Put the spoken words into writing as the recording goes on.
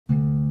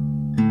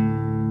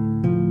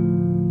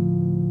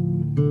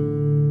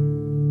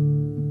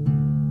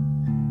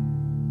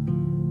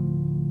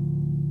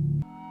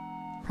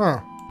Huh.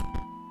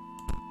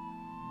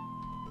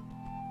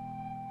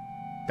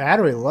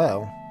 Battery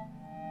low.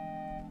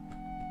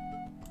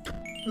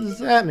 What does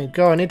that mean?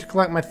 Go, I need to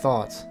collect my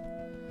thoughts.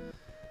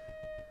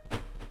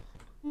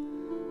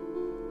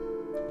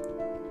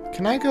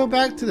 Can I go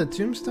back to the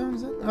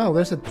tombstones? Oh,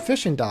 there's a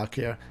fishing dock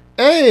here.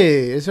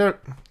 Hey, is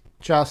there...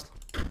 Just...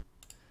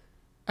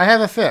 I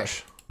have a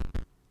fish.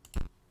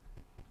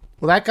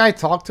 Will that guy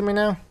talk to me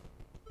now?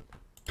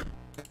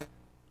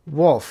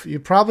 Wolf, you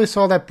probably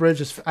saw that bridge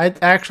is... I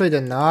actually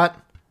did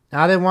not.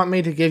 Now they want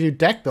me to give you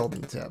deck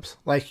building tips.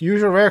 Like,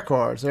 use your rare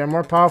cards. They are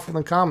more powerful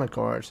than common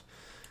cards.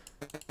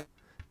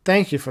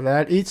 Thank you for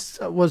that. Each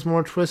was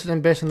more twisted and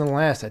ambitious than the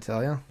last, I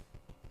tell you.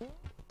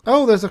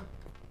 Oh, there's a...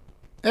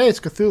 Hey, it's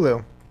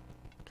Cthulhu.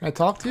 Can I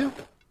talk to you?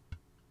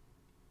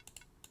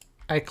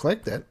 I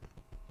clicked it.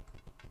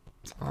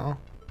 Oh.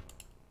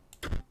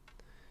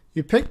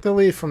 You picked the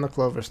leaf from the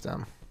clover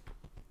stem.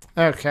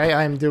 Okay,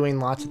 I'm doing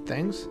lots of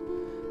things.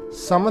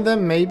 Some of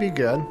them may be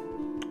good.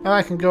 Oh,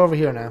 I can go over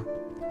here now.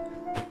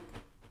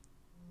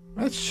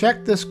 Let's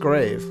check this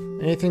grave.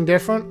 Anything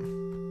different?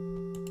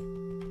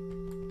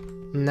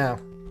 No.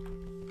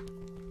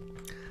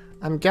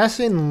 I'm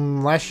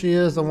guessing Leshy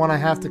is the one I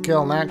have to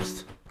kill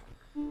next.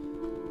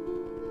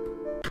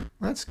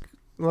 Let's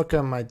look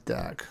at my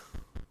deck.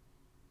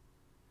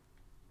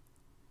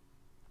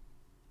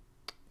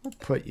 I'll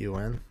put you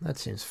in. That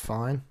seems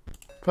fine.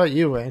 Put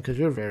you in because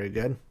you're very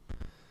good.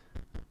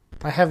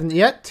 I haven't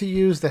yet to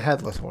use the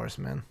Headless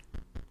Horseman.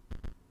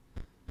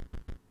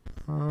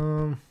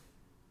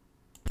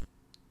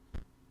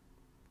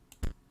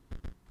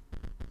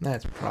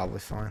 That's probably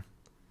fine.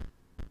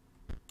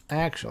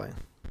 Actually,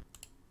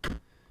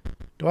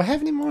 do I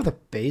have any more of the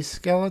base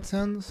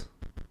skeletons?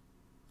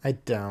 I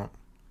don't.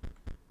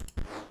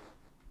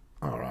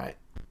 Alright.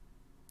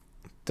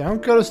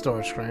 Don't go to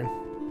storage screen.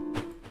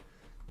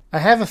 I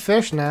have a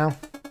fish now.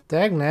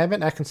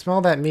 Dagnabbit, I can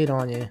smell that meat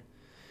on you.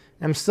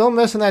 I'm still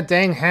missing that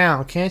dang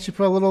hound. Can't you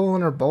put a little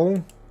in her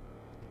bowl?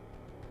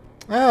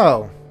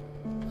 Oh.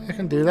 I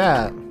can do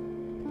that.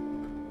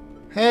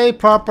 Hey,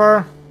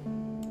 Pupper.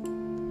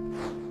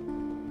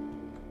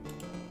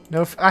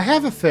 No, I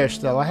have a fish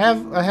though. I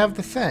have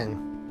the thing.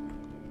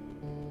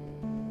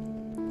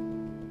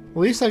 At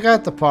least I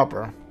got the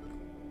Pupper.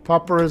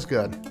 Pupper is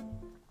good.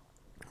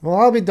 Well,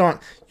 I'll be darned.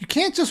 You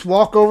can't just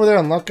walk over there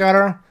and look at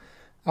her.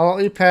 I'll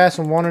let you pass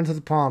and wander into the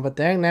pond. But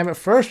dang nabbit,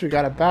 first we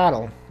got a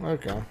battle.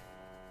 Okay.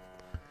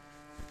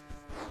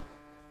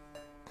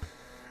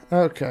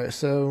 Okay,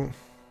 so...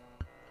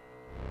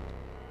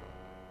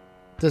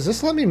 Does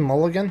this let me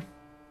mulligan?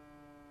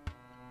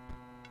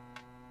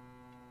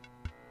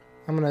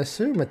 I'm gonna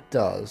assume it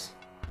does.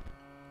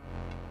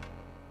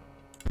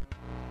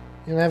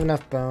 You don't have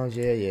enough bones.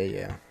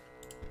 Yeah.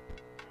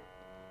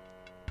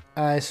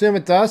 I assume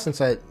it does since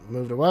I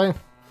moved away.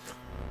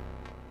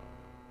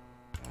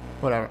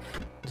 Whatever.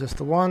 Just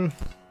the one.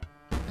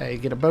 Hey,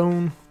 get a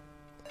bone.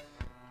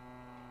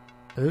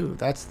 Ooh,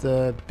 that's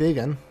the big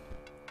one.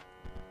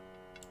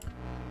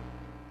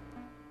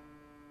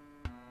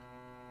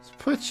 Let's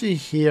put you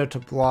here to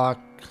block.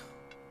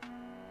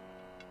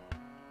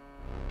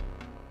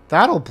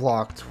 That'll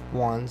block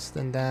once,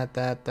 then that.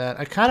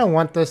 I kind of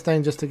want this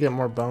thing just to get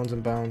more bones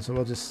and bones, so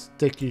we'll just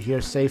stick you here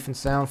safe and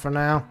sound for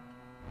now.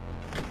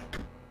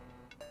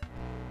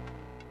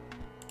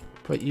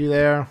 Put you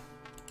there.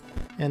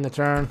 End the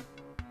turn.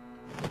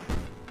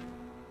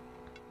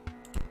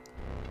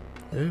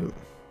 Ooh.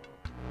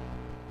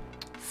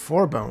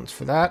 4 bones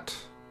for that.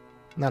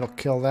 And that'll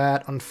kill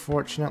that,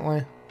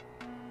 unfortunately.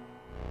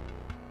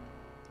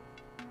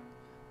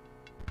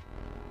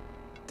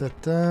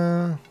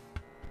 Da-da.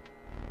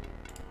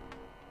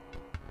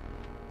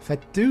 If I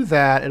do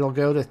that, it'll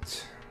go to...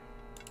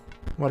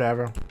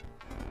 whatever.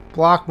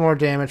 Block more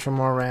damage for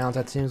more rounds.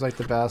 That seems like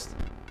the best.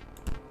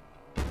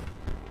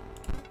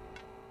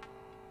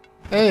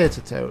 Hey, it's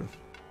a toad.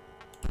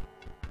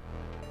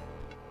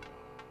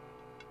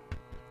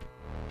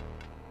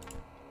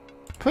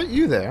 Put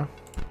you there.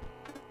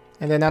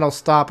 And then that'll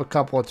stop a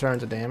couple of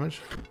turns of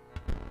damage.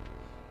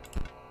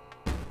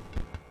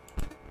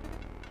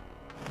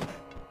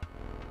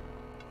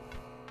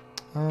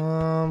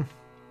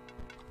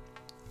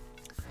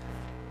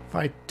 If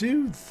I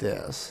do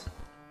this...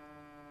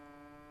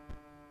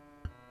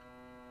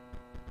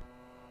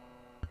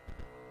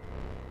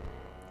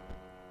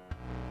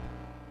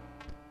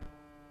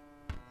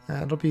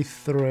 That'll be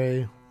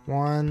 3.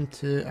 1,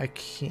 2...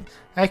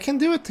 I can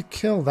do it to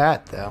kill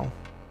that, though.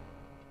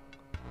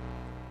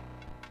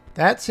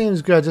 That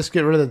seems good. Just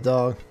get rid of the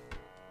dog.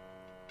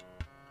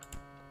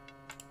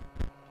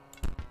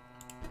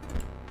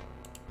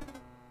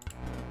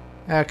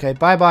 Okay,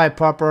 bye-bye,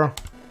 Pupper.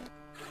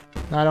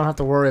 Now I don't have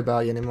to worry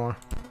about you anymore.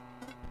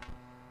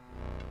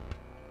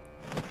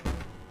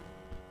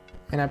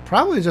 And I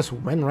probably just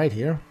win right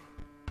here.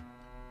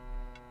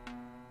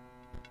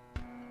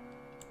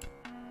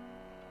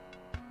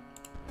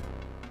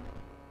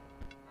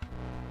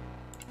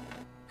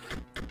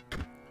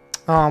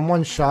 Oh, I'm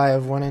one shy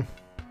of winning.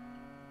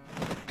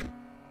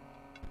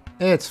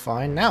 It's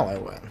fine. Now I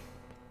win.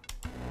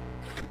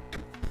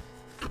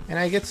 And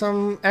I get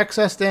some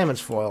excess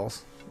damage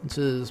foils, which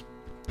is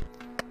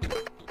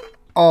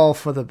all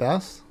for the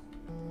best.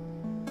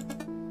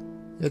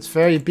 It's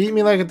fair. You beat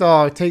me like a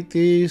dog. Take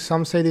these.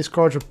 Some say these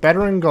cards are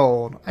better in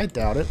gold. I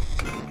doubt it.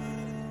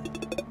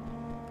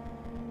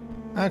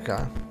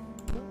 Okay.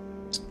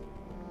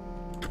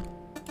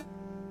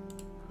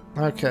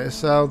 Okay,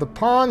 so the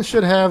pond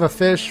should have a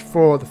fish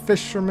for the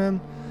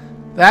fisherman.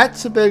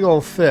 That's a big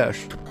old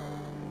fish.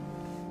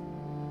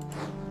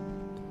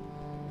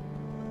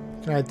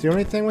 Can I do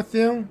anything with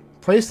you?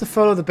 Place the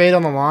photo of the bait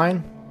on the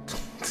line.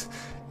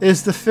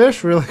 Is the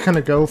fish really going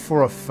to go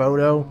for a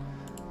photo?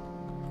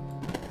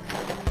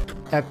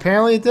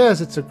 Apparently it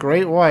does. It's a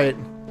great white.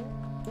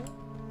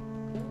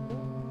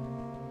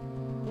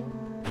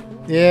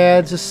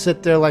 Yeah, just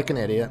sit there like an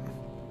idiot.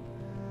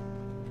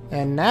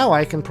 And now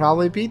I can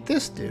probably beat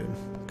this dude.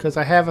 Because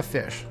I have a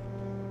fish.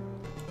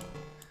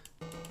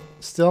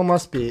 Still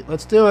must beat.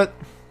 Let's do it.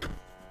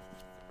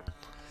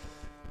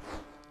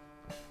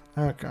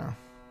 Okay.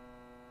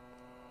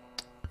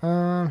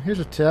 Here's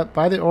a tip.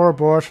 Buy the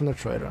Ouroboros from the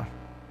trader.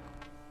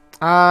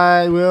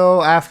 I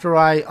will after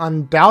I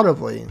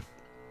undoubtedly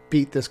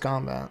beat this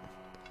combat.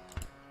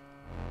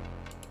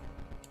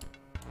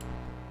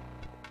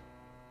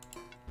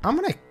 I'm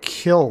gonna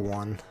kill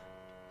one.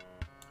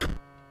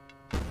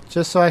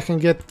 Just so I can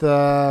get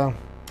the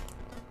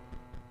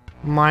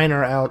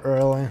miner out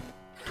early.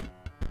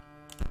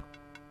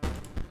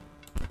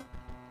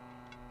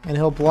 And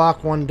he'll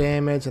block 1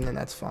 damage and then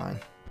that's fine.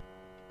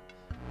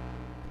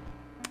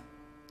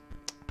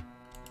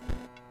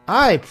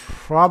 I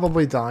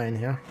probably die in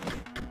here.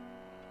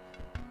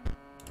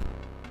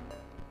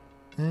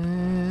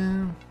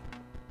 And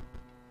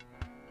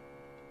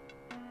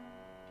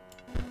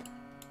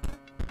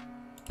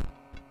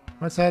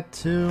what's that,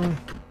 2?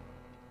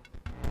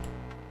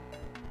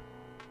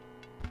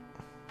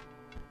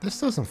 This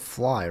doesn't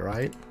fly,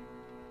 right?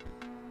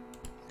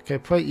 Okay,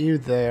 put you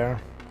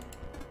there.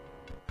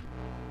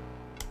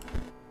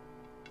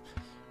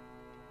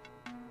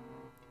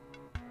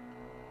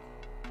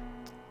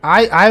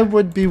 I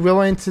would be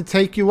willing to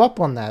take you up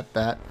on that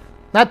bet.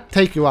 Not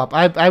take you up.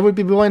 I would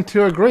be willing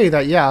to agree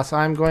that, yes,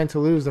 I'm going to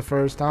lose the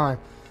first time.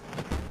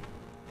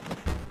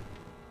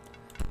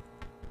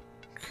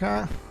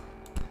 Okay.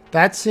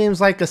 That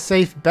seems like a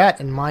safe bet,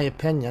 in my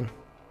opinion.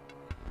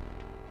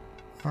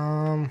 If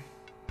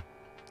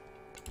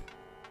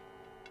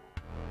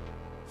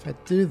I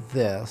do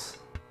this...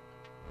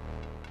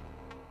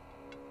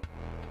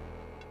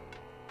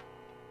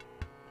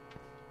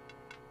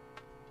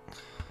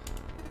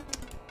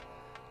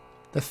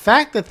 The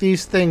fact that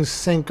these things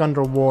sink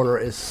underwater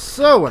is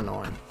so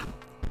annoying.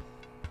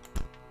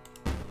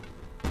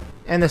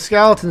 And the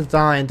skeletons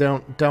dying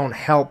don't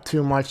help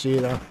too much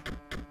either.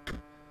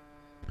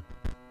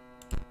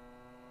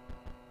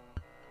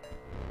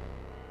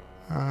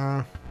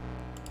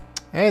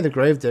 Hey, the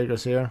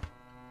Gravedigger's here.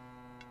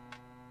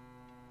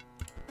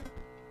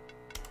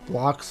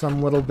 Block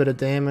some little bit of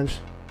damage.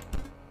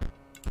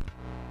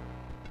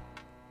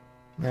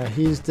 Now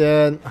he's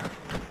dead.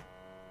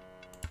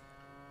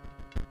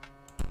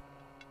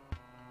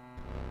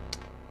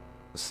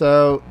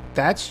 So,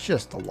 that's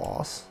just a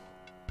loss.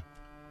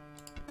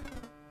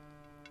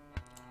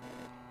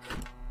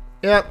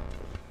 Yep.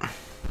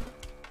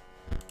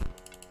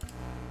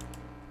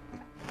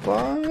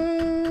 But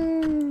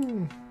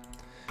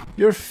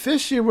your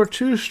fishy were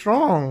too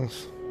strong.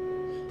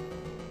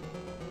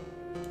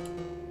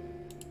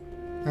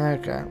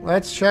 Okay,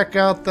 let's check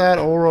out that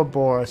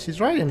Ouroboros. He's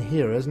right in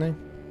here, isn't he?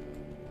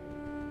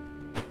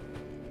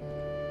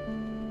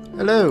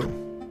 Hello.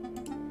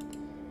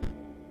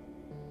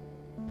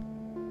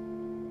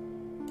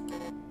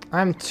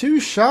 I'm too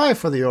shy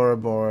for the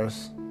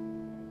Ouroboros.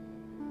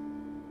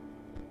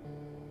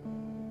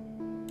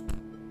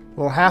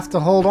 We'll have to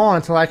hold on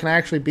until I can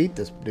actually beat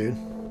this dude.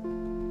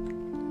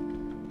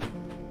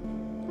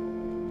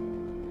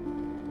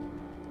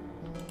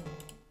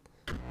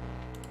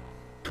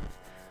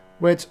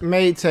 Which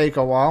may take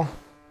a while.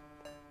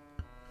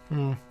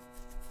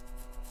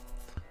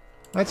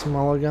 Let's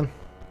mulligan.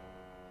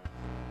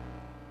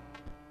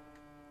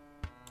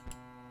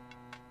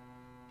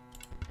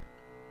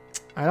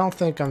 I don't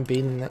think I'm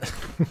beating it.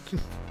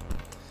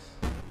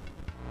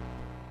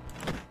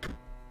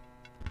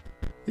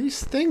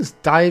 These things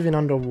diving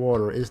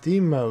underwater is the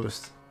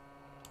most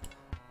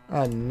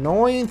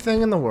annoying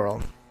thing in the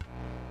world.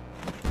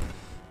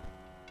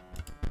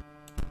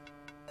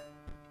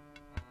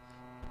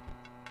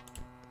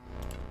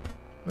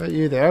 But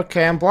you there.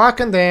 Okay, I'm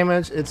blocking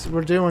damage.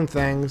 We're doing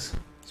things.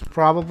 It's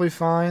probably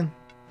fine.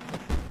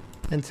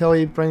 Until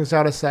he brings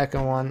out a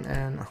second one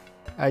and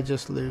I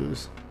just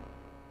lose.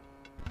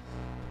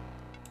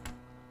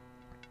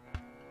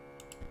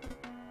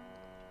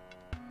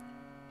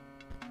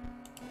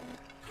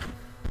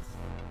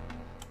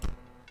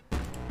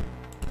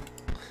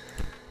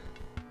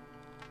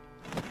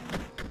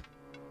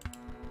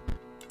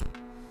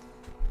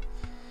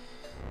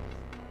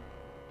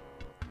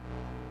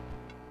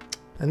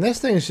 And this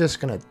thing's just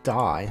gonna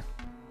die.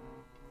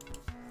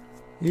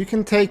 You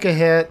can take a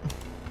hit.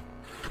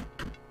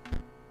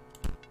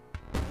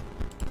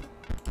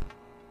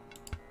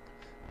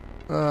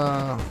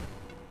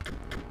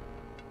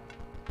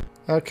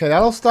 Okay,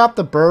 that'll stop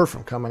the bird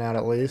from coming out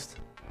at least.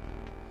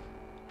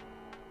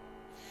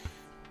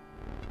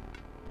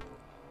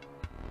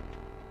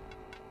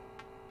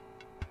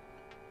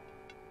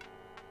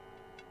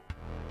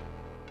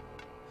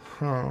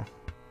 Huh.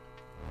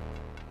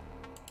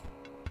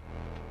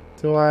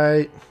 Do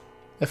I...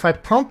 If I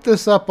pump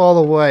this up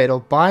all the way, it'll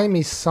buy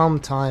me some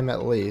time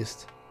at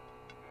least.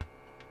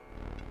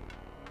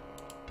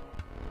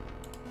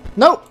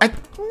 Nope!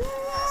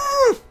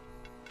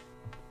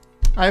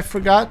 I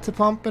forgot to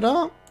pump it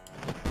up.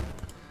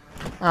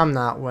 I'm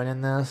not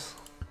winning this.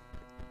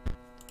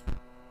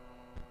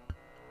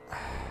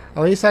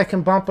 At least I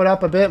can bump it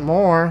up a bit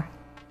more.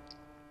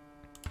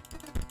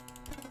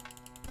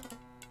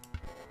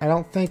 I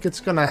don't think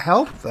it's gonna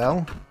help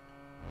though.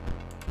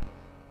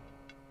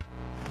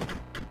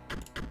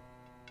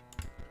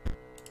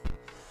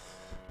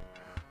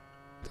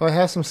 Do I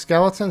have some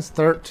skeletons?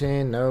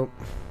 13. Nope.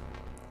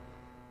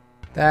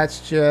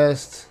 That's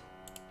just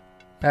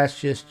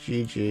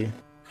GG.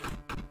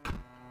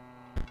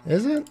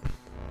 Is it?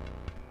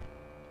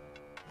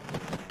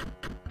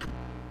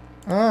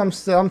 Oh, I'm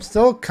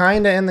still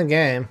kinda in the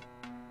game.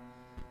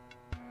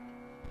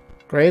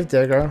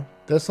 Gravedigger.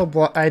 This'll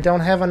block. I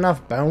don't have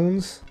enough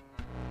bones.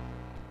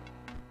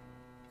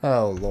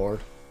 Oh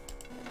lord.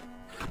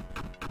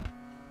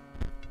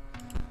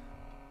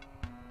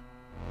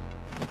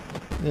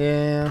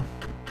 Yeah.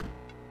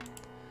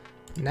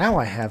 Now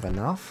I have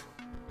enough.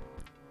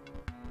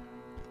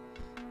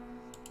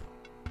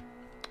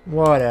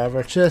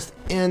 Whatever, just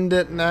end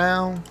it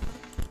now.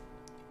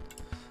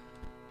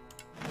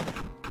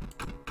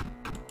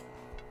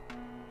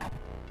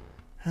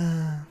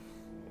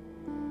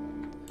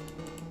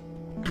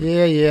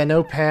 Yeah,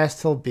 no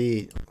pass till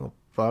beat. Little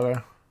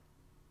bugger.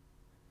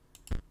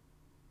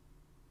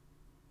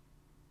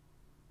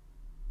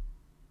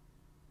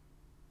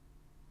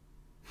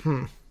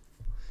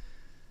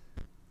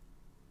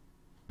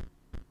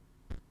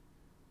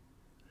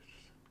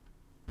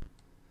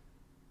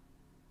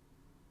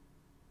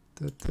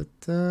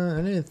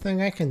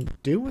 Anything I can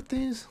do with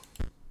these?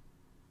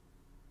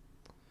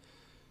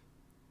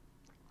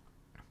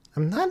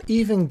 I'm not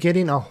even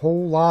getting a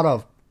whole lot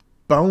of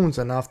bones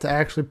enough to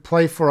actually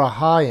play for a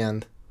high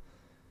end.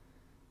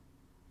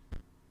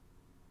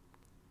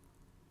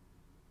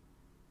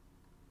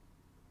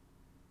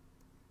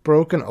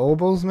 Broken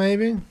obols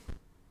maybe?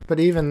 But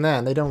even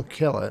then, they don't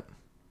kill it.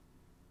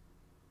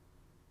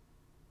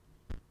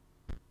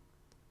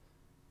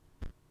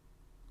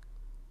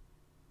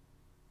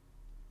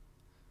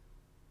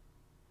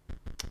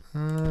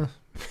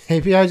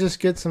 Maybe I just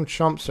get some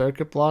chump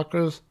circuit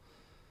blockers.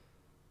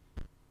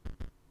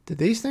 Did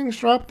these things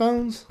drop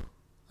bones?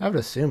 I would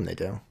assume they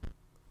do.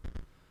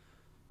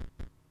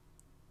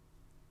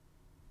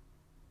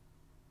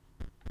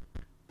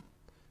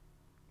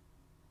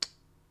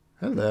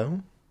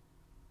 Hello.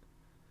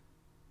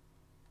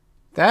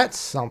 That's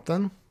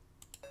something.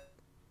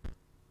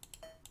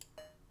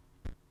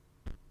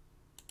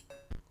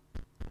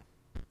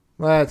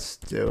 Let's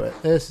do it.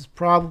 This is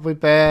probably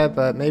bad,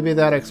 but maybe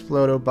that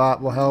Explodo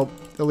bot will help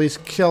at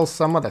least kill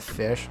some of the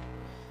fish.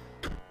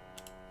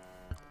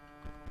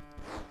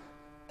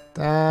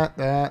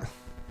 That.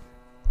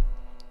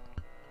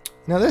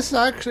 Now this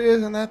actually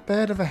isn't that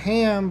bad of a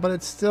ham, but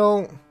it's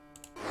still...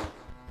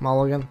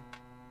 Mulligan.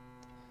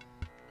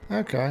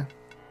 Okay.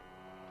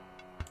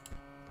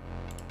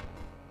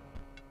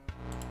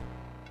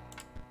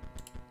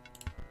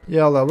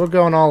 YOLO, we're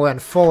going all in.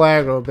 Full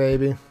aggro,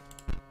 baby.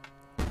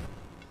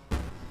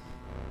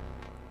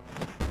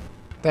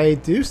 They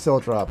do still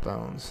drop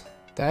bones.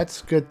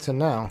 That's good to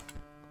know.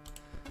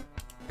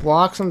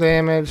 Block some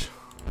damage.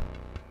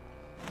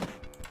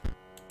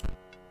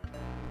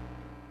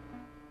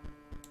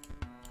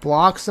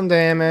 Block some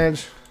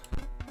damage.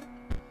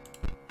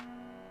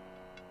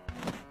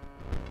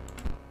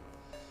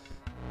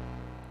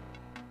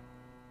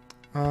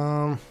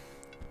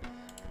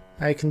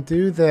 I can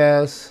do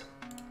this.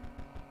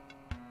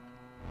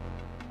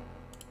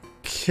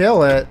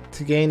 Kill it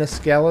to gain a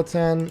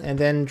skeleton and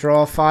then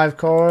draw 5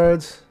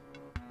 cards.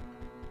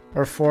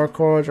 Or 4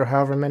 cards or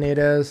however many it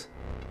is.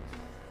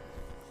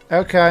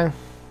 Okay.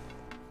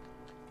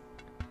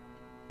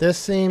 This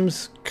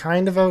seems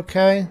kind of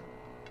okay.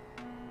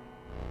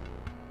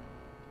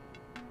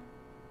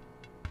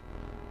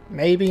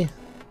 Maybe.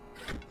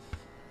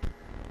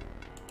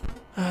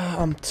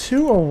 I'm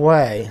 2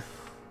 away.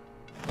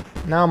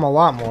 Now I'm a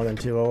lot more than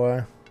 2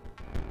 away.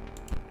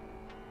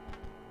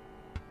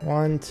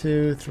 1,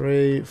 2,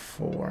 3,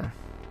 4.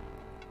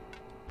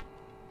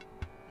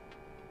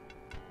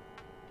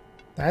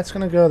 That's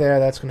gonna go there,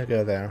 that's gonna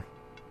go there.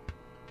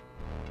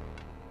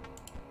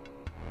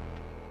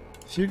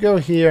 If you go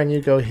here and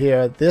you go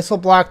here, this will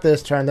block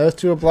this turn, those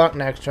 2 will block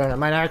next turn. I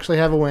might actually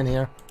have a win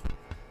here.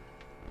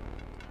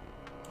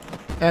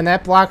 And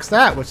that blocks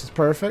that, which is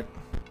perfect.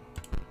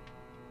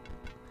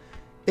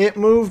 It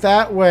moved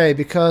that way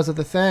because of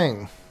the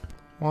thing.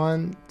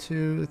 1,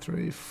 2,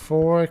 3,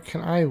 4.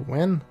 Can I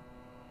win?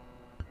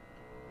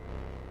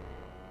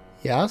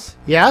 Yes.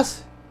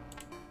 Yes.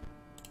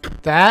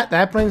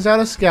 That brings out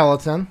a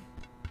skeleton.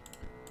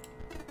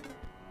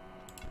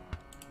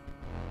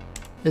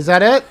 Is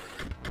that it?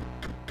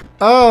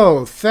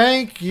 Oh,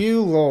 thank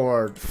you,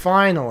 Lord.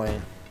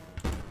 Finally.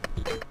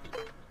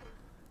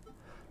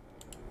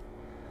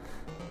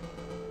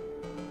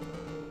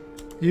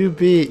 You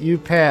beat, you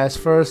passed,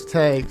 first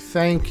take.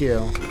 Thank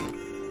you.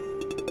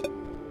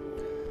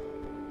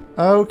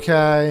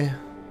 Okay.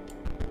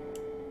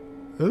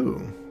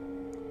 Ooh.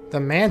 The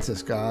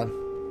Mantis God.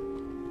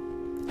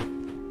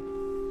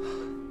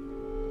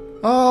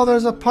 Oh,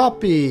 there's a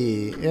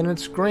puppy. And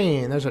it's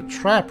green. There's a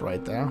trap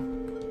right there.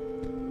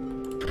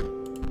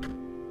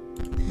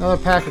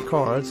 Another pack of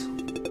cards.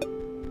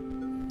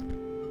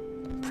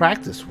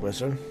 Practice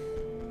wizard.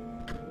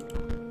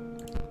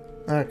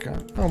 Okay.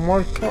 Oh,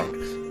 more cards.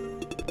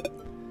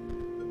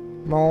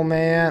 Mole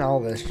man, all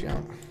this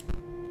junk.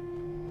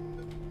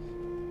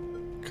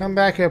 Come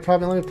back here,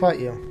 probably let me put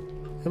you.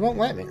 It won't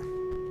let me.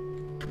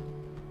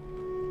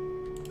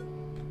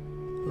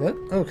 What?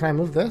 Oh, can I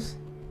move this?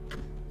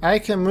 I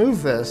can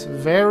move this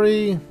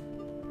very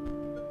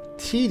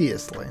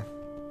tediously.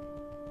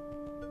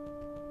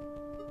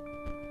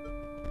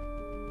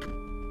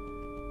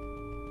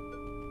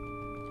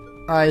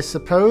 I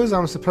suppose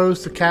I'm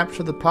supposed to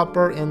capture the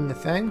pupper in the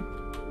thing.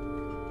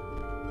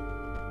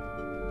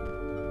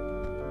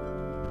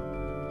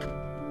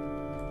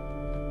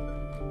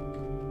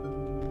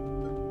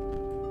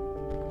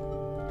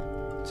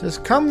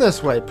 Just come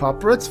this way,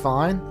 pupper. It's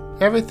fine.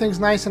 Everything's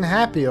nice and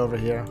happy over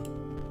here.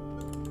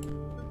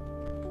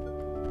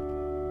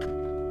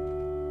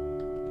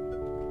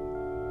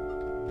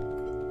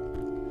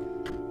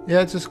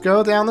 Yeah, just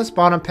go down this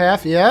bottom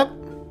path. Yep.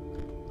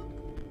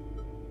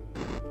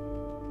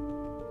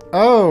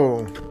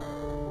 Oh.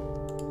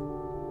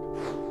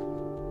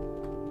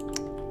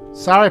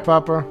 Sorry,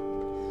 pupper.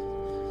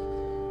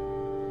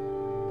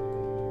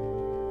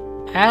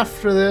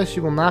 After this,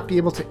 you will not be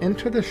able to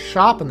enter the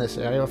shop in this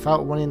area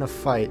without winning a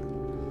fight.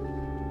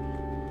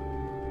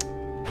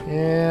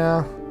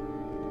 Yeah.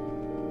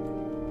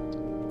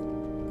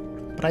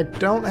 But I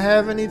don't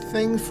have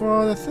anything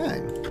for the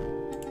thing.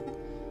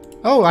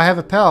 Oh, I have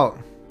a pelt.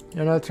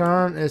 Your another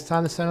turn. It's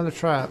time to set another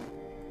trap.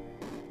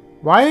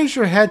 Why is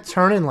your head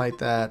turning like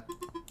that?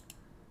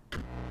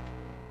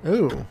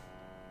 Ooh.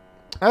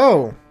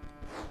 Oh.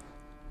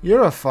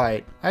 You're a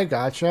fight. I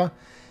gotcha.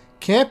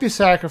 Can't be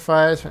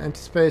sacrificed.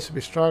 Empty space will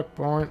be struck.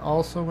 Born.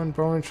 Also when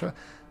born.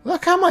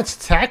 Look how much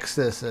text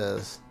this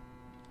is.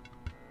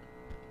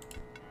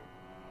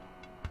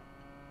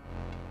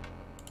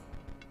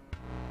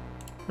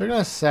 We're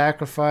gonna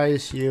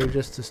sacrifice you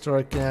just to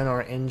strike in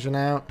or engine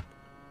out.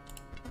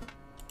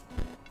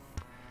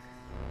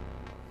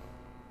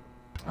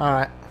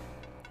 Alright.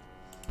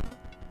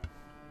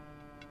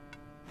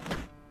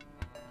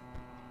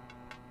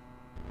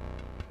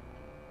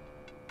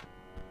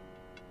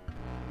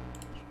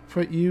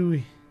 Put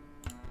you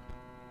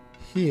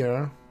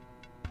here.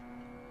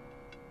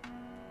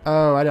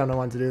 Oh, I don't know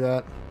when to do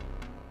that.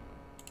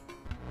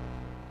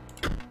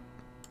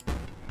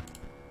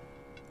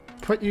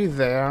 Put you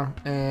there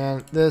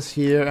and this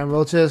here, and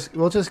we'll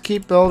just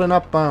keep building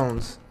up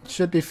bones.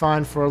 Should be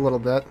fine for a little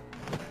bit.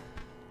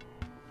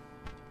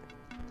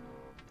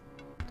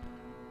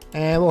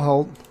 And we'll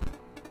hold.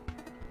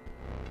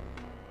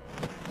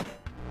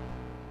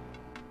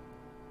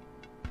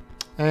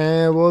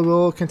 And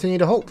we'll continue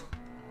to hold.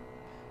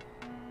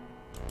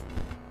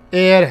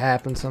 It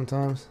happens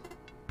sometimes.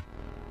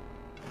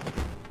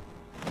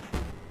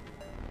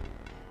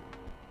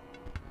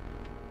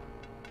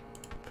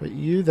 Put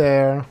you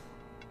there.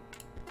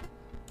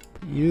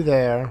 Put you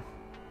there.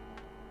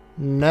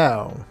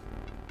 No.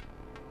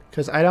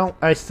 Because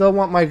I still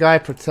want my guy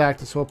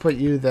protected, so we'll put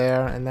you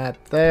there and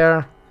that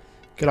there.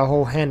 Get a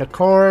whole hand of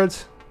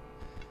cards.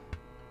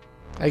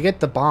 I get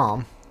the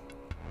bomb.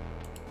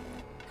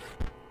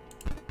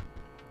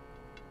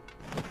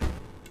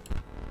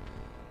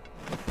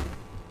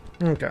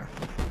 Okay.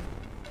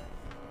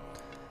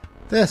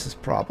 This is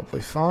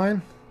probably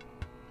fine.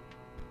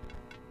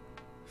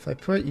 If I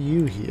put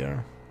you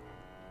here,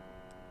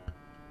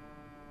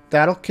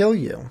 that'll kill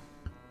you.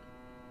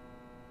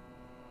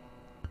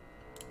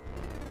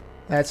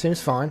 That seems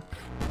fine.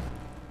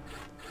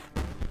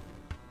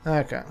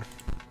 Okay.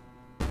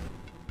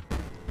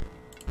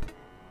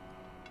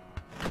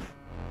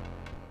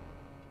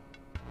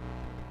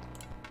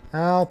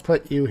 I'll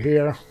put you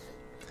here.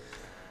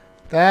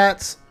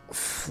 That's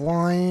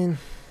flying.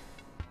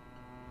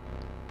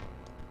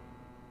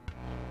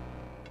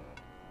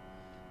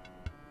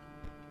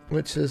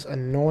 Which is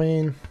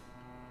annoying.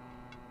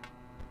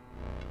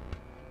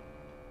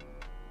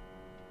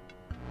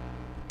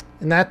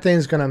 And that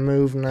thing's gonna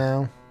move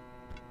now.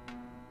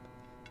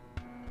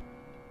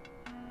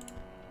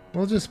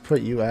 We'll just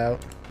put you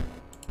out.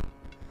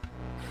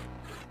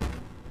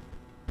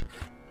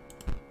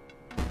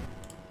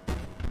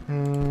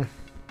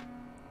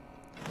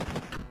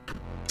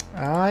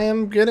 I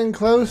am getting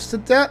close to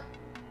death.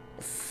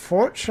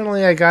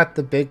 Fortunately, I got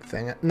the big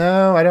thing.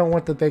 No, I don't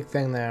want the big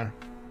thing there.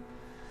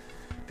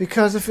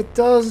 Because if it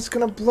does, it's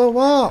gonna blow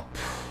up.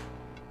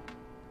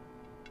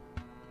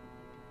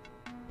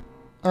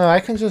 Oh, I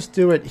can just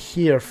do it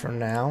here for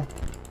now.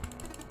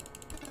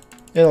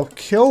 It'll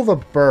kill the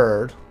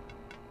bird.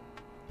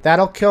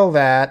 That'll kill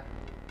that.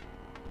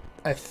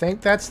 I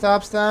think that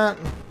stops that.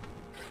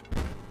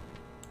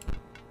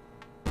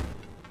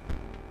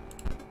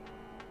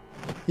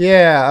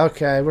 Yeah,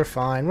 okay, we're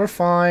fine. We're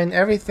fine.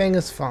 Everything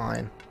is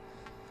fine.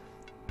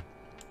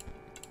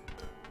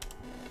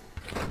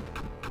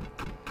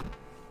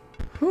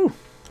 Whew.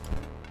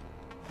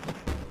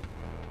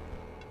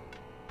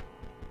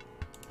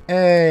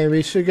 Hey,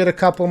 we should get a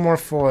couple more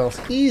foils.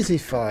 Easy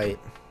fight.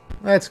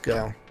 Let's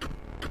go.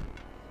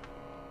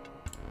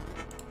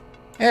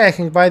 Hey, I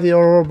can buy the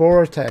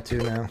Ouroboros tattoo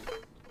now.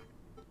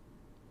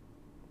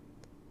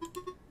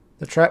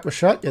 The trap was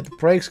shut, yet the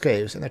breaks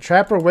caves, and the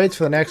trapper waits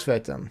for the next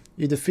victim.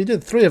 You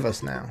defeated 3 of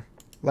us now.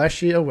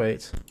 Leshy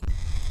awaits.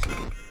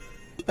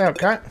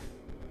 Okay.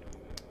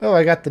 Oh,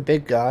 I got the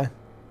big guy.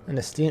 And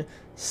the steam.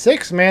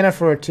 6 mana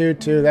for a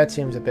 2/2. That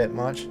seems a bit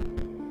much.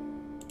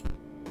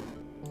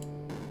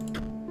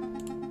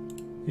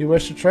 You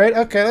wish to trade?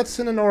 Okay, let's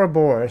send an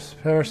Ouroboros.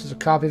 Paris is a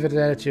copy of it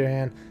added to your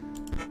hand.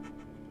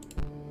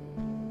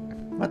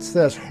 What's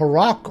this?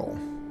 Haracle.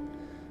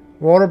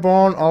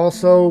 Waterborne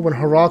also, when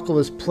Haracle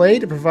is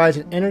played, it provides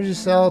an energy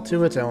cell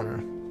to its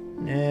owner.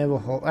 Yeah, we'll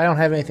hold. I don't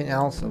have anything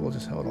else, so we'll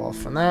just hold off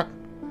from that.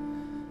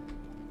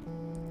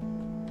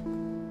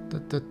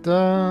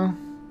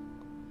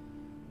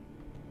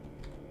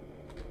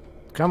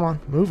 Come on,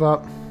 move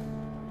up.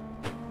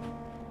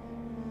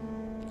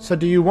 So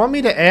do you want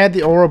me to add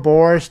the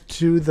Ouroboros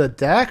to the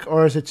deck,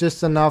 or is it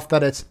just enough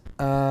that it's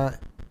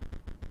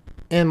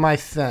in my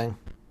thing?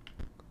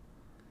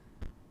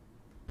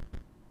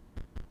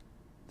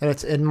 That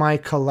it's in my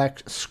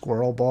collect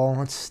squirrel ball?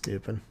 That's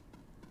stupid.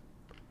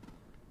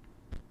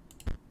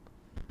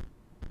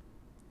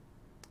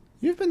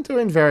 You've been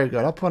doing very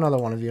good. I'll put another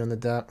one of you in the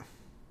deck.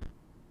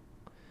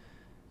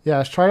 Yeah,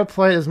 let's try to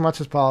play as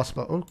much as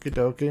possible. Okie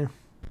dokie.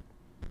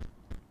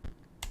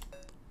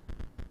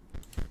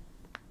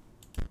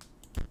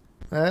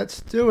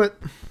 Let's do it.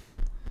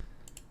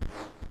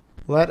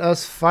 Let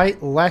us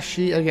fight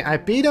Leshy again. I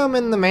beat him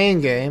in the main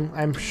game.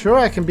 I'm sure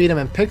I can beat him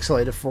in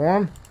pixelated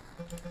form.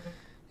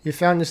 You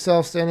found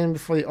yourself standing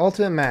before the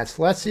ultimate match.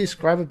 Let's see,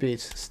 Scribe of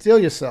Beats. Steal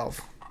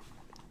yourself.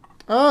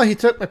 Oh, he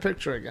took my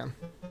picture again.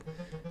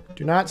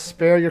 Do not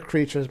spare your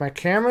creatures. My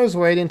camera is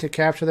waiting to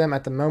capture them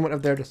at the moment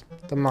of their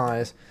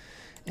demise.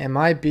 And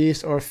my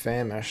beasts are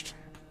famished.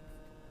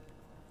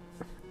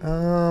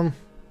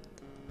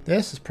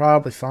 This is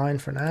probably fine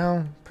for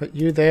now. Put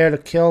you there to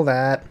kill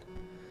that.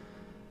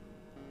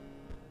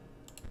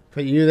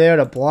 Put you there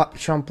to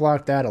chump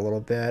block that a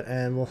little bit.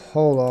 And we'll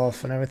hold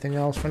off on everything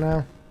else for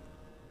now.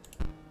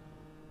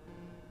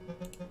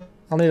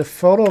 I'll need a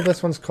photo of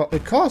this one's cost.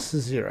 It costs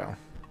 0.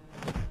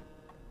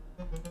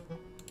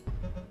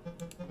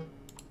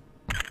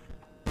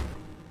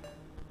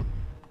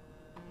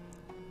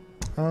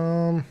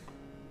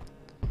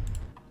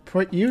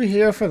 Put you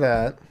here for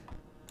that.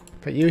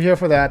 Put you here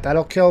for that.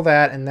 That'll kill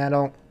that, and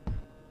that'll...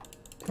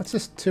 What's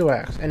this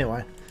 2x?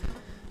 Anyway.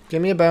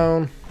 Give me a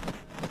bone.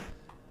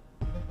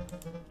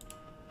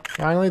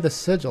 Finally, the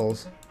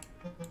sigils.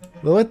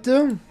 Will it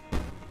do?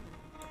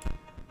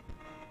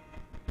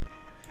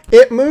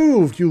 It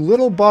moved, you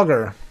little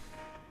bugger.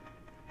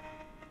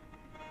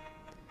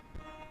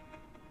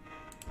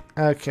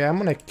 Okay, I'm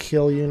gonna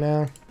kill you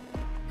now.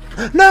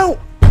 No!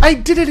 I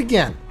did it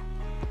again!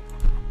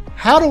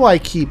 How do I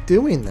keep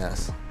doing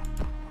this?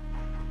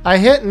 I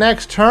hit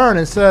next turn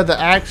instead of the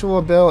actual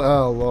ability.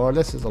 Oh lord,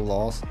 this is a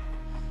loss.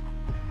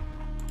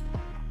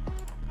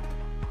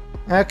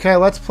 Okay,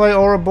 let's play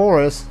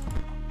Ouroboros.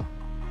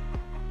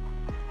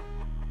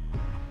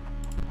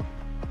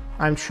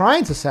 I'm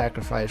trying to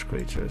sacrifice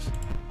creatures.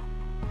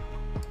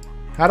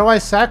 How do I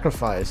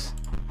sacrifice?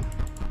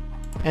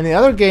 And the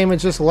other game, it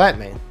just let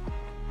me.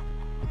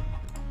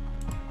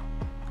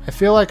 I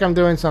feel like I'm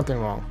doing something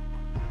wrong.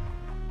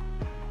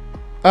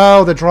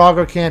 Oh, the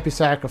Draugr can't be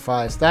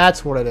sacrificed.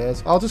 That's what it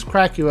is. I'll just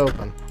crack you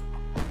open.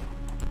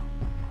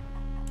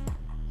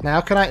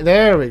 Now can I...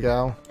 There we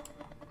go.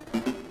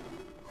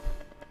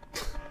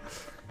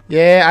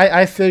 Yeah,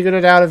 I figured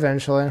it out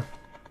eventually.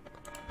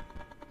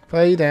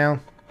 Play you down.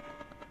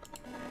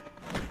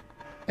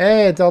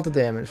 Hey, it dealt the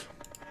damage.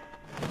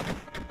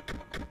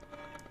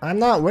 I'm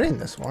not winning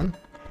this one.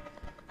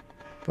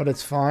 But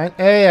it's fine.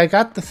 Hey, I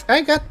got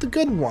the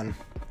good one.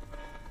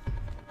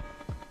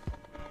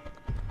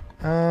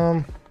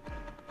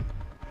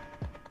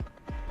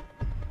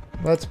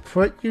 Let's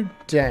put you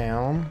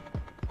down.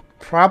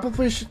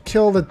 Probably should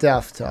kill the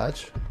Death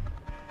Touch.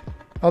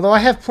 Although I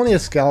have plenty of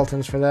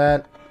skeletons for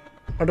that.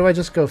 Or do I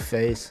just go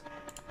face?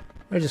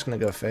 We're just gonna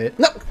go face.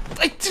 No!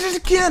 I did it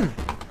again!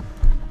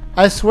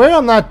 I swear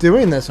I'm not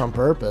doing this on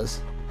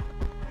purpose.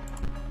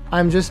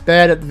 I'm just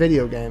bad at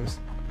video games.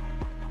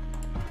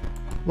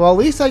 Well, at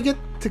least I get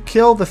to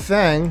kill the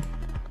thing.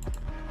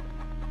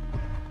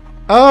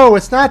 Oh,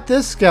 it's not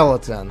this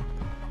skeleton.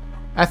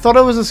 I thought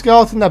it was a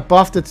skeleton that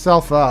buffed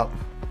itself up.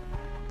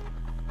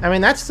 I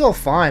mean, that's still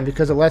fine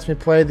because it lets me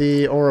play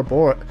the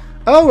Ouroboros.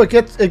 Oh, it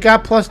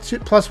got +2,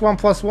 +1,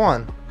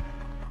 +1.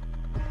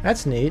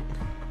 That's neat.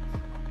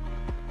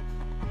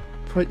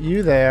 Put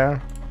you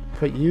there.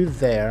 Put you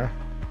there.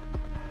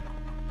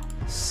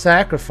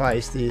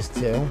 Sacrifice these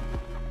two.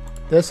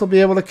 This will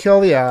be able to kill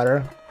the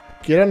otter.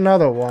 Get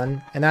another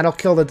one, and that'll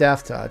kill the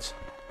death touch.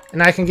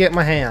 And I can get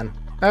my hand.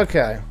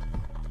 Okay.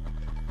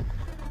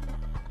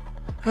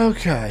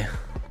 Okay.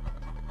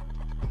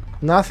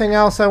 Nothing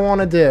else I want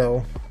to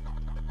do.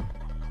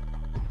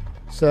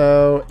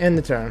 So, end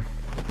the turn.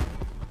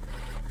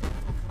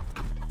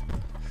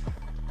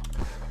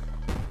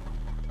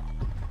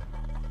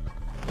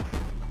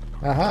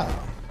 Aha.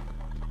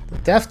 The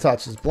death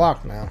touch is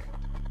blocked now.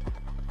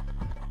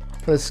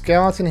 Put a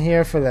skeleton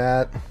here for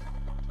that.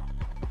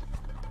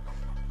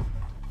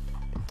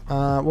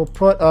 We'll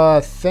put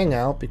a thing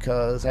out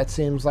because that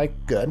seems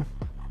like good.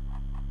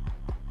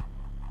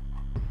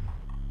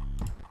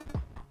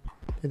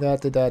 Do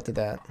that, do that, do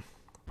that.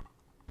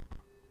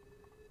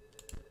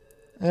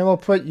 And we'll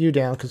put you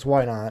down because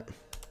why not?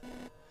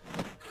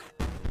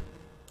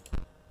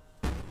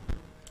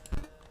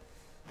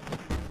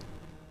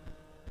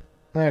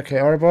 Okay,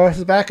 Ouroboros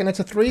is back and it's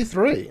a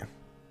 3-3.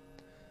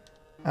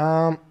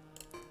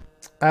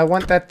 I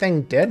want that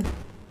thing dead.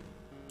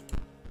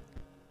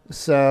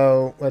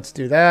 So, let's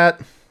do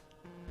that.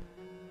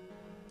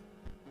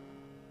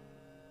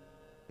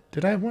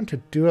 Did I want to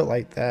do it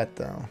like that,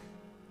 though?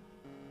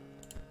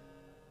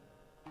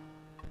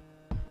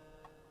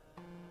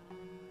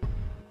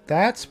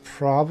 That's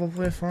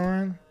probably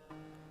fine.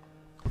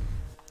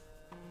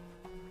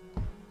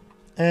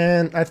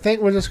 And I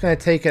think we're just going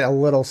to take it a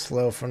little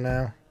slow for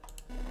now.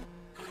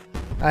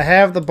 I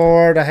have the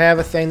board. I have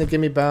a thing to give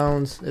me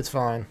bones. It's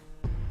fine.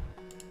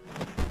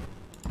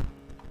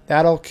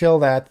 That'll kill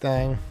that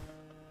thing.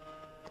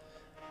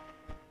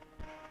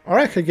 Or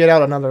I could get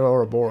out another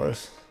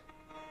Ouroboros,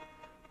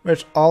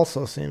 which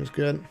also seems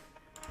good.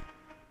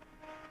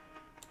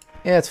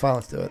 Yeah, it's fine.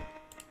 Let's do it.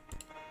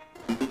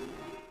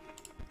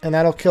 And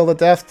that'll kill the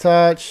death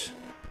touch.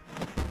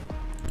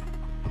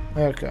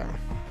 Okay.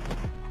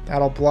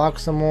 That'll block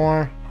some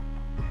more.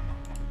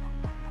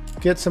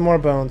 Get some more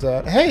bones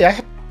out. Hey,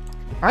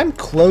 I'm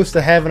close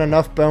to having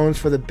enough bones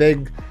for the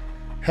big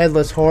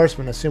headless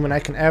horseman, assuming I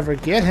can ever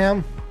get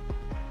him.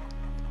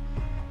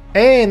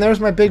 Hey, and there's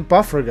my big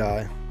buffer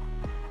guy.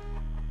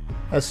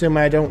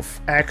 Assuming I don't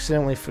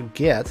accidentally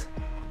forget.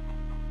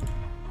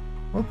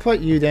 We'll put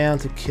you down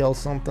to kill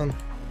something.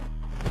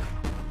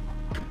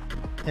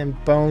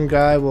 And bone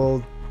guy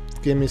will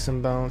give me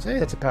some bones. Hey,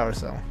 that's a power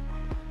cell.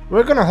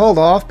 We're going to hold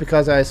off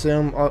because I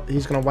assume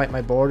he's going to wipe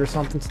my board or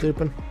something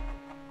stupid.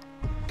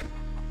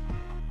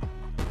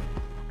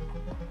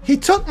 He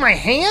took my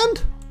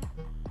hand?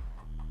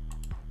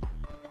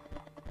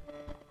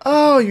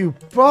 Oh, you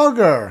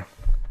bugger.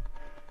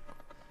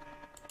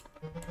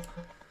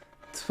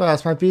 It's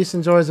fast. My beast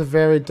enjoys a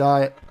varied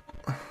diet.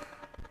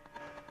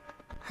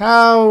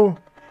 How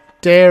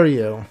dare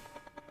you?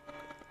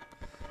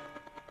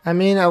 I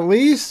mean, at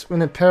least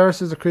when it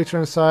perishes, the creature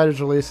inside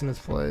is released in its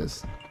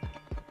place.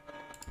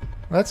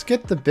 Let's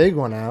get the big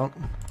one out.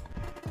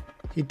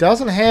 He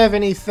doesn't have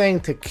anything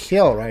to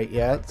kill right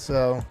yet,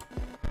 so...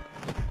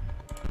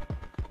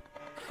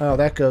 Oh,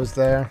 that goes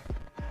there.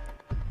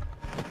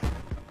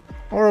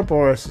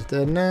 Ouroboros is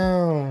dead.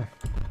 No.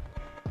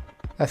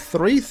 A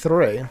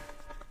 3-3.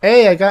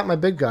 Hey, I got my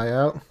big guy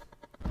out.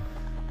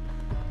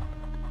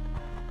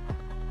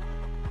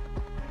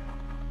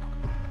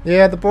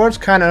 Yeah, the board's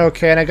kind of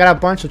okay, and I got a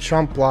bunch of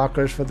chump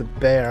blockers for the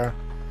bear.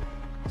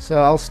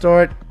 So I'll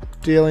start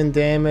dealing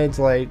damage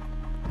like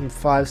in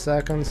 5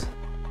 seconds.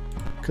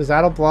 Because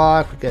that'll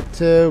block, we get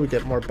 2, we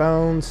get more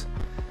bones.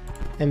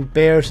 And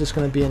bear's just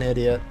going to be an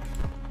idiot.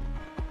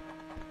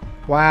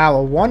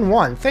 Wow, a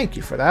 1-1. Thank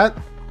you for that.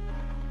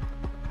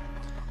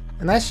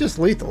 And that's just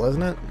lethal,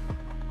 isn't it?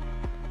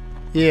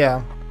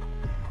 Yeah.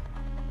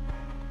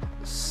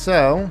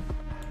 So,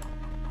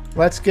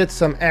 let's get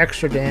some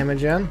extra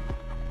damage in.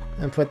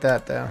 And put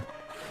that there.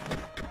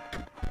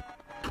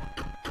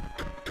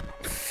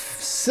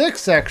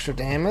 6 extra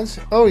damage.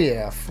 Oh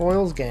yeah,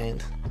 foils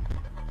gained.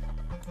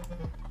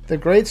 The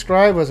Great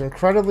Scribe was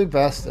incredibly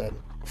bested.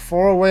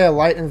 4 away a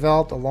light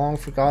enveloped a long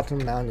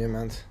forgotten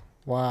monument.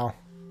 Wow.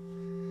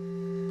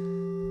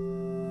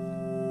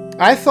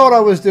 I thought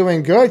I was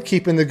doing good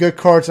keeping the good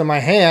cards in my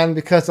hand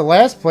because the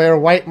last player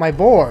wiped my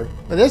board.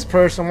 But this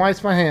person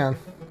wipes my hand.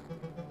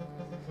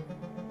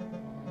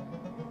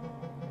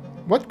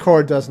 What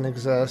card doesn't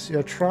exist? You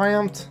have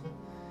triumphed,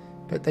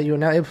 but that you are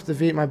now able to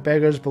defeat my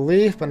beggar's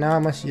belief, but now I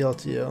must yield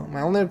to you.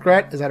 My only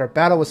regret is that our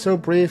battle was so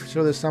brief,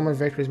 so the summer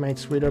victory is made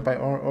sweeter by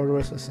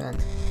odorous ascent.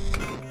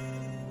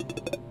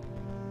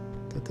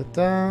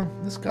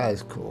 This guy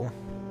is cool.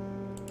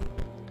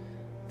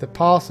 The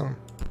possum.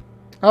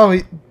 Oh,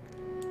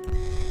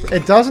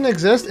 it doesn't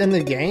exist in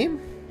the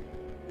game?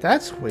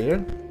 That's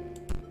weird.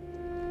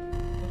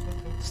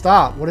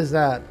 Stop. What is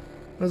that?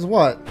 What is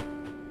what?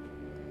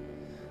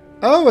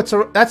 Oh,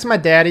 that's my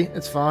daddy.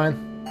 It's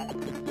fine.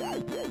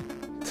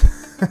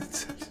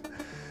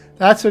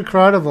 That's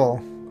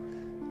incredible.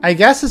 I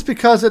guess it's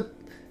because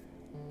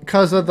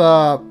because of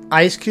the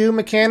ice cube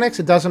mechanics,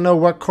 it doesn't know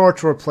what core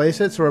to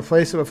replace it, so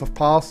replace it with a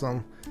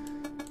possum.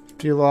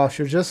 G-Loss,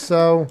 you're just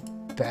so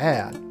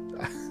bad.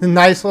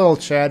 Nice little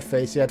Chad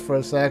face you had for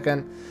a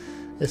second.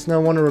 It's no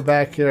wonder we're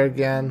back here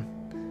again.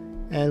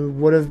 And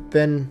would have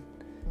been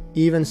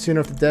even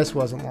sooner if the disc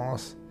wasn't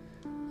lost.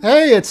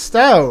 Hey, it's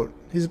Stout!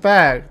 He's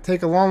back.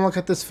 Take a long look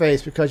at this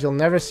face because you'll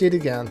never see it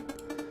again.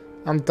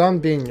 I'm done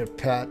being your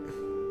pet.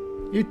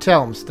 You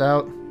tell him,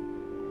 Stout.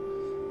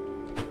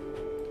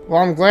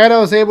 Well, I'm glad I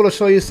was able to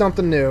show you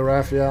something new,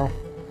 Raphael.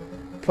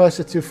 Pushed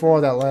it too far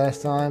that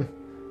last time.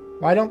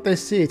 Why don't they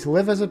see? To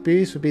live as a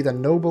beast would be the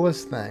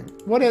noblest thing.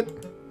 Would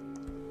it?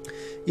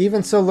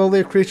 Even so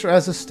lowly a creature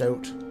as a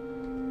stoat.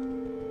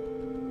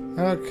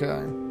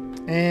 Okay.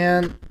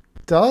 And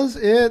does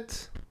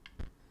it...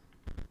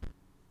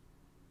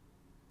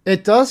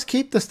 It does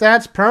keep the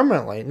stats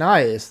permanently.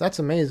 Nice. That's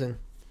amazing.